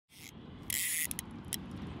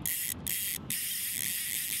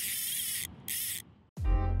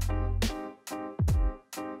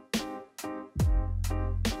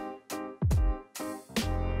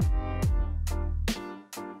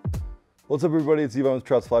What's up, everybody? It's Yvonne with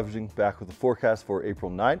Trouts Fly Fishing, back with the forecast for April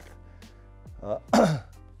 9th.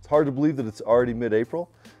 It's hard to believe that it's already mid-April,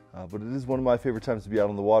 but it is one of my favorite times to be out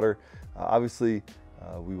on the water. Obviously,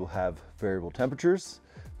 we will have variable temperatures.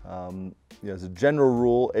 As a general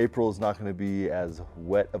rule, April is not going to be as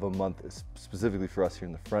wet of a month, specifically for us here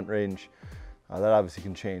in the Front Range. That obviously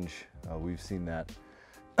can change. We've seen that.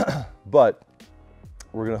 But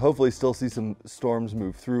we're going to hopefully still see some storms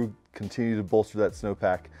move through, continue to bolster that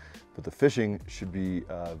snowpack, but the fishing should be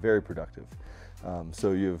very productive.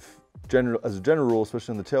 So you have, as a general rule,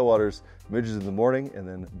 especially in the tailwaters, midges in the morning and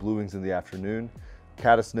then blue wings in the afternoon.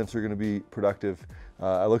 Caddis nymphs are going to be productive.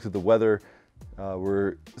 I looked at the weather.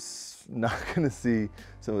 We're not going to see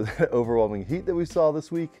some of that overwhelming heat that we saw this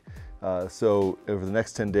week. So over the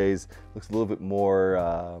next 10 days, looks a little bit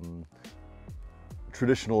more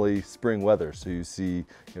traditionally spring weather. So you see,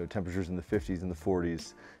 temperatures in the 50s and the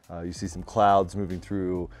 40s. You see some clouds moving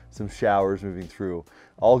through, some showers moving through.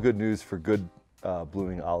 All good news for good blue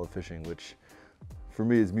wing olive fishing, which for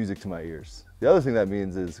me is music to my ears. The other thing that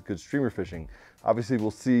means is good streamer fishing. Obviously,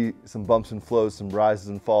 we'll see some bumps and flows, some rises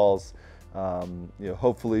and falls.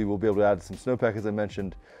 Hopefully we'll be able to add some snowpack, as I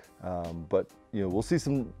mentioned. But we'll see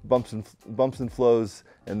some bumps and flows,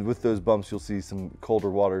 and with those bumps, you'll see some colder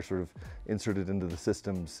water sort of inserted into the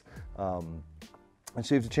systems. And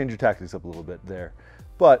so you have to change your tactics up a little bit there.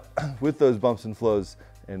 But with those bumps and flows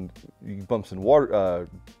and bumps in water,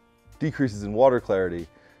 decreases in water clarity,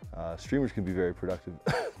 streamers can be very productive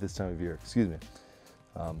this time of year. Excuse me.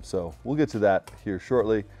 So we'll get to that here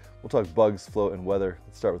shortly. We'll talk bugs, float, and weather.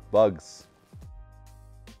 Let's start with bugs.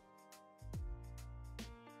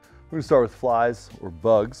 We're going to start with flies or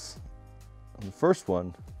bugs. And the first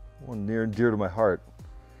one near and dear to my heart,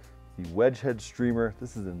 the wedgehead streamer.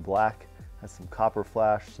 This is in black, has some copper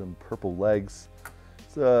flash, some purple legs.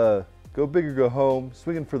 It's a go big or go home,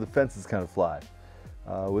 swinging for the fences kind of fly.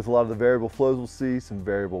 With a lot of the variable flows, we'll see some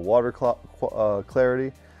variable water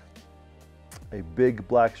clarity. A big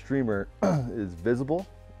black streamer is visible.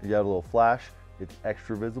 You got a little flash, it's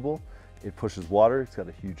extra visible. It pushes water, it's got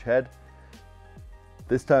a huge head.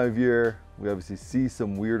 This time of year, we obviously see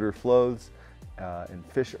some weirder flows, and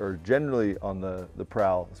fish are generally on the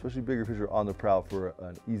prowl, especially bigger fish are on the prowl for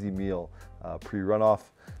an easy meal pre-runoff,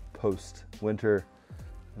 post-winter.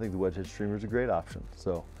 I think the wedgehead streamer is a great option.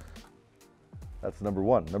 So that's number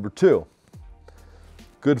one. Number two,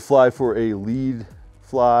 good fly for a lead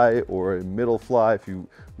fly or a middle fly if you're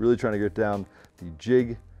really trying to get down. The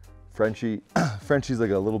jig Frenchie. Frenchie's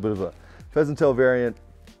like a little bit of a pheasant tail variant,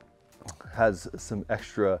 has some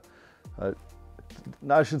extra,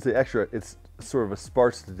 I shouldn't say extra, it's sort of a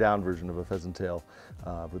sparsed down version of a pheasant tail.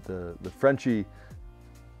 But the Frenchie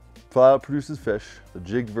flat out produces fish. The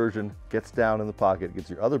jigged version gets down in the pocket, gets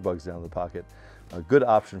your other bugs down in the pocket. A good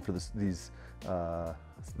option for this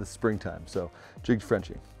springtime. So jigged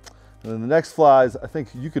Frenchie. And then the next flies, I think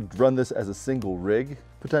you could run this as a single rig,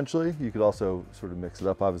 potentially. You could also sort of mix it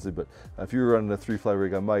up, obviously, but if you were running a 3-fly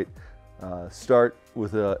rig, I might start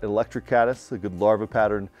with an electric caddis, a good larva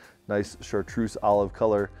pattern, nice chartreuse olive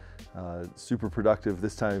color, super productive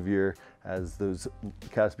this time of year as those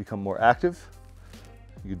caddis become more active.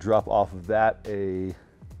 You could drop off of that a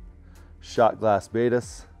shot glass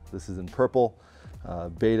Baetis. This is in purple.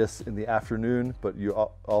 Baetis in the afternoon, but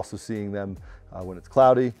you're also seeing them when it's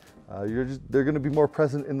cloudy. They're going to be more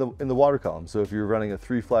present in the water column. So if you're running a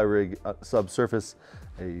 3-fly rig subsurface,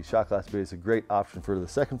 a shot glass Baetis is a great option for the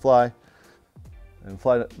second fly. And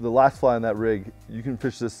the last fly on that rig, you can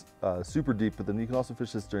fish this super deep, but then you can also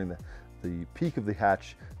fish this during the peak of the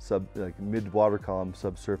hatch, like mid water column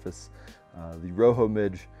subsurface. The Rojo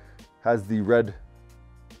midge has the red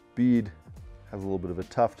bead, has a little bit of a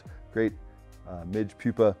tuft, great midge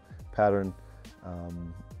pupa pattern.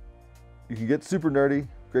 You can get super nerdy.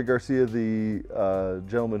 Greg Garcia, the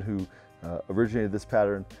gentleman who originated this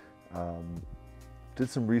pattern, did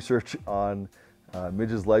some research on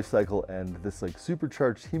midge's life cycle, and this like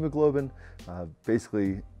supercharged hemoglobin,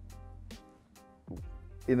 basically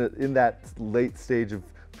in that late stage of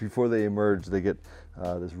before they emerge, they get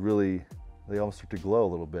they almost start to glow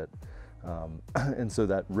a little bit. And so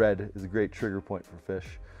that red is a great trigger point for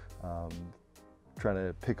fish, trying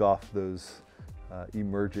to pick off those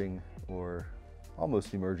emerging or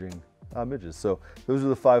almost emerging midges. So those are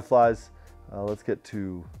the 5 flies. Let's get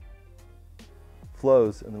to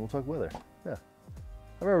flows and then we'll talk weather. Yeah,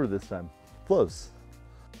 I remember this time. Flows.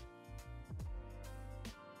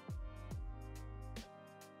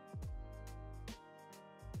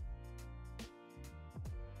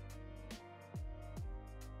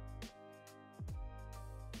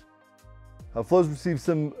 Flows receive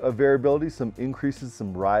some variability, some increases,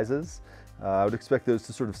 some rises. I would expect those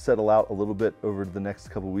to sort of settle out a little bit over the next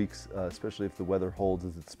couple weeks, especially if the weather holds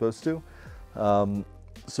as it's supposed to.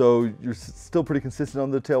 So you're still pretty consistent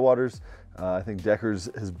on the tailwaters. I think Decker's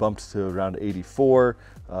has bumped to around 84.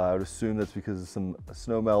 I would assume that's because of some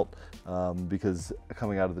snow melt, because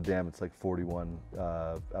coming out of the dam it's like 41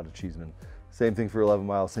 out of Cheeseman. Same thing for 11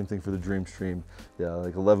 miles, same thing for the Dream Stream. Yeah,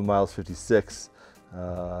 like 11 miles 56.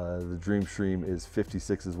 The Dream Stream is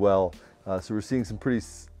 56 as well. So we're seeing some pretty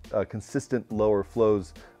consistent lower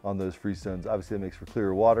flows on those freestones. Obviously that makes for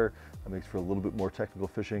clearer water, that makes for a little bit more technical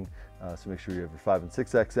fishing. So make sure you have your 5 and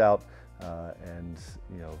 6X out, and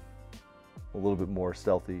a little bit more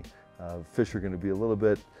stealthy. Fish are going to be a little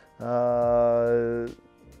bit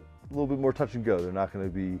more touch and go. They're not going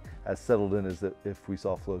to be as settled in as if we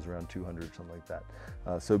saw flows around 200 or something like that.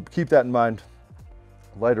 So keep that in mind.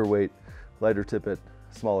 Lighter weight, lighter tippet,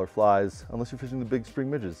 smaller flies, unless you're fishing the big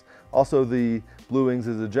spring midges. Also, the blue wings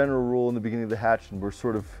is a general rule in the beginning of the hatch, and we're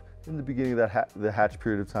sort of in the beginning of that the hatch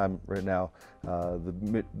period of time right now.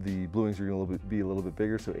 The blue wings are going to be a little bit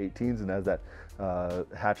bigger, so 18s, and as that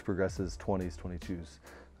hatch progresses, 20s, 22s.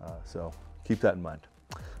 So keep that in mind.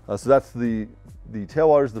 So that's the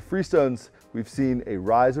tailwaters. The freestones, we've seen a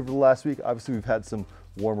rise over the last week. Obviously, we've had some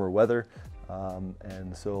warmer weather,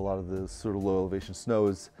 and so a lot of the sort of low elevation snow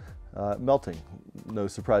is melting. No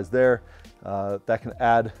surprise there. That can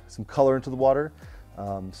add some color into the water.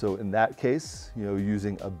 So in that case,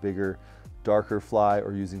 using a bigger, darker fly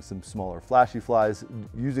or using some smaller flashy flies,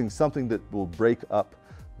 using something that will break up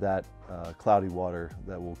that cloudy water,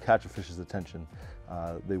 that will catch a fish's attention.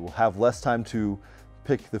 They will have less time to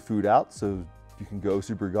pick the food out, so you can go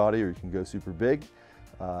super gaudy or you can go super big,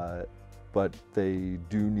 but they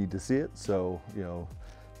do need to see it. So,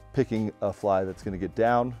 picking a fly that's going to get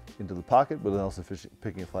down into the pocket, but then also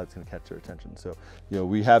picking a fly that's going to catch their attention. So,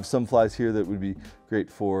 we have some flies here that would be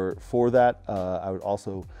great for that. I would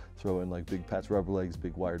also throw in like big Pat's rubber legs,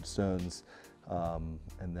 big wired stones,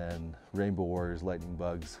 and then rainbow warriors, lightning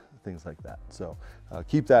bugs, things like that. So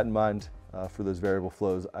keep that in mind for those variable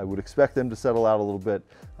flows. I would expect them to settle out a little bit.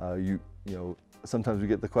 Sometimes we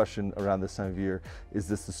get the question around this time of year, is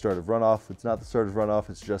this the start of runoff? It's not the start of runoff,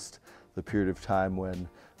 it's just the period of time when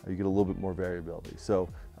you get a little bit more variability. So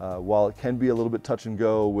while it can be a little bit touch and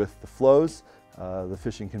go with the flows, the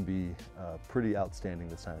fishing can be pretty outstanding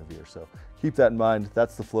this time of year. So keep that in mind.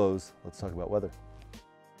 That's the flows. Let's talk about weather.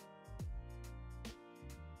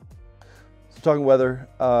 So talking weather,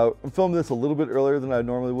 I'm filming this a little bit earlier than I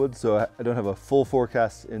normally would, so I don't have a full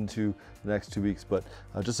forecast into the next 2 weeks, but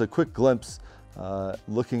just a quick glimpse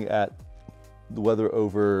looking at the weather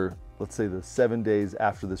over, let's say, the 7 days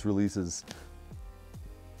after this releases.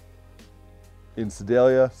 In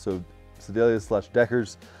Sedalia, so Sedalia /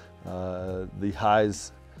 Deckers, the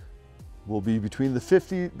highs will be between the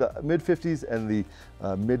mid 50s and the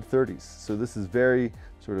mid 30s. So this is very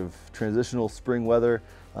sort of transitional spring weather.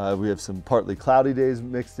 We have some partly cloudy days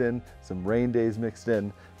mixed in, some rain days mixed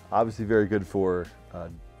in. Obviously very good for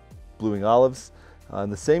blueing olives. And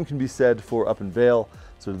the same can be said for up in Vail.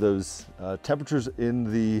 So those temperatures in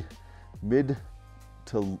the mid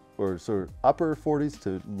to, or sort of upper 40s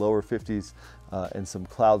to lower 50s, and some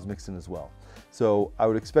clouds mixed in as well. So I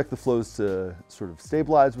would expect the flows to sort of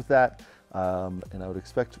stabilize with that, and I would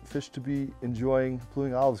expect fish to be enjoying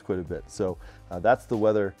bluing olives quite a bit. So that's the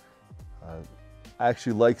weather. I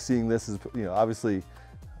actually like seeing this as, obviously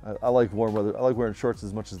I like warm weather. I like wearing shorts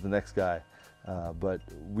as much as the next guy, but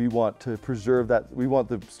we want to preserve that. We want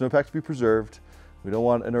the snowpack to be preserved. We don't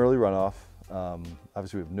want an early runoff.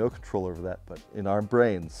 Obviously we have no control over that, but in our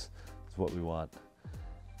brains is what we want.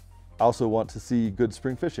 I also want to see good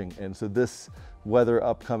spring fishing, and so this weather,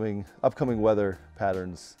 upcoming weather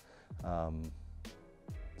patterns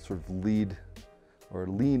sort of lean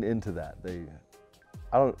into that.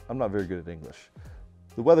 I'm not very good at English.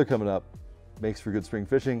 The weather coming up makes for good spring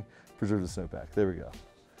fishing, preserves the snowpack. There we go.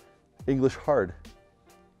 English hard.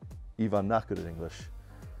 Yvonne not good at English.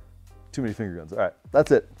 Too many finger guns. All right,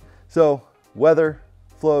 that's it. So weather,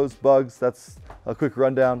 flows, bugs, that's a quick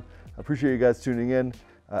rundown. I appreciate you guys tuning in.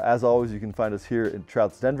 As always, you can find us here in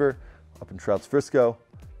Trouts Denver, up in Trouts Frisco,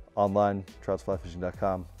 online,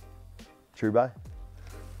 troutsflyfishing.com. Cheerio, bye.